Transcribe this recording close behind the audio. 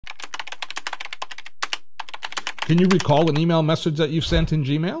Can you recall an email message that you've sent in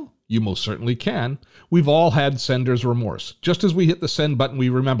Gmail? You most certainly can. We've all had sender's remorse. Just as we hit the send button, we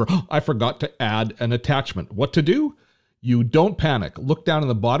remember, oh, I forgot to add an attachment. What to do? You don't panic. Look down at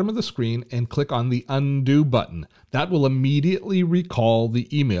the bottom of the screen and click on the undo button. That will immediately recall the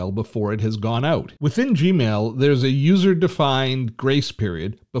email before it has gone out. Within Gmail, there's a user-defined grace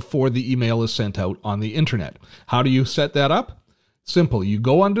period before the email is sent out on the internet. How do you set that up? Simple. You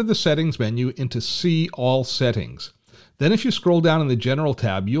go under the settings menu into See All Settings. Then if you scroll down in the General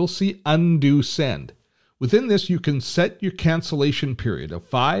tab, you'll see Undo Send. Within this, you can set your cancellation period of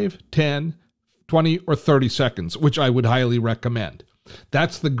 5, 10, 20, or 30 seconds, which I would highly recommend.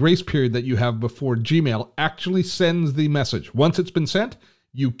 That's the grace period that you have before Gmail actually sends the message. Once it's been sent,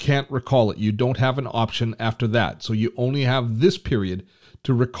 you can't recall it. You don't have an option after that. So you only have this period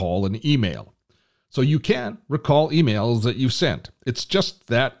to recall an email. So you can recall emails that you've sent. It's just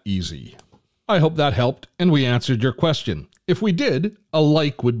that easy. I hope that helped and we answered your question. If we did, a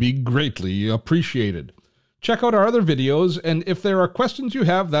like would be greatly appreciated. Check out our other videos, and if there are questions you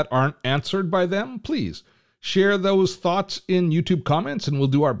have that aren't answered by them, please share those thoughts in YouTube comments and we'll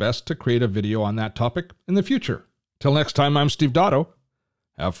do our best to create a video on that topic in the future. Till next time, I'm Steve Dotto.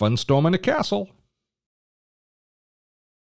 Have fun storming a castle.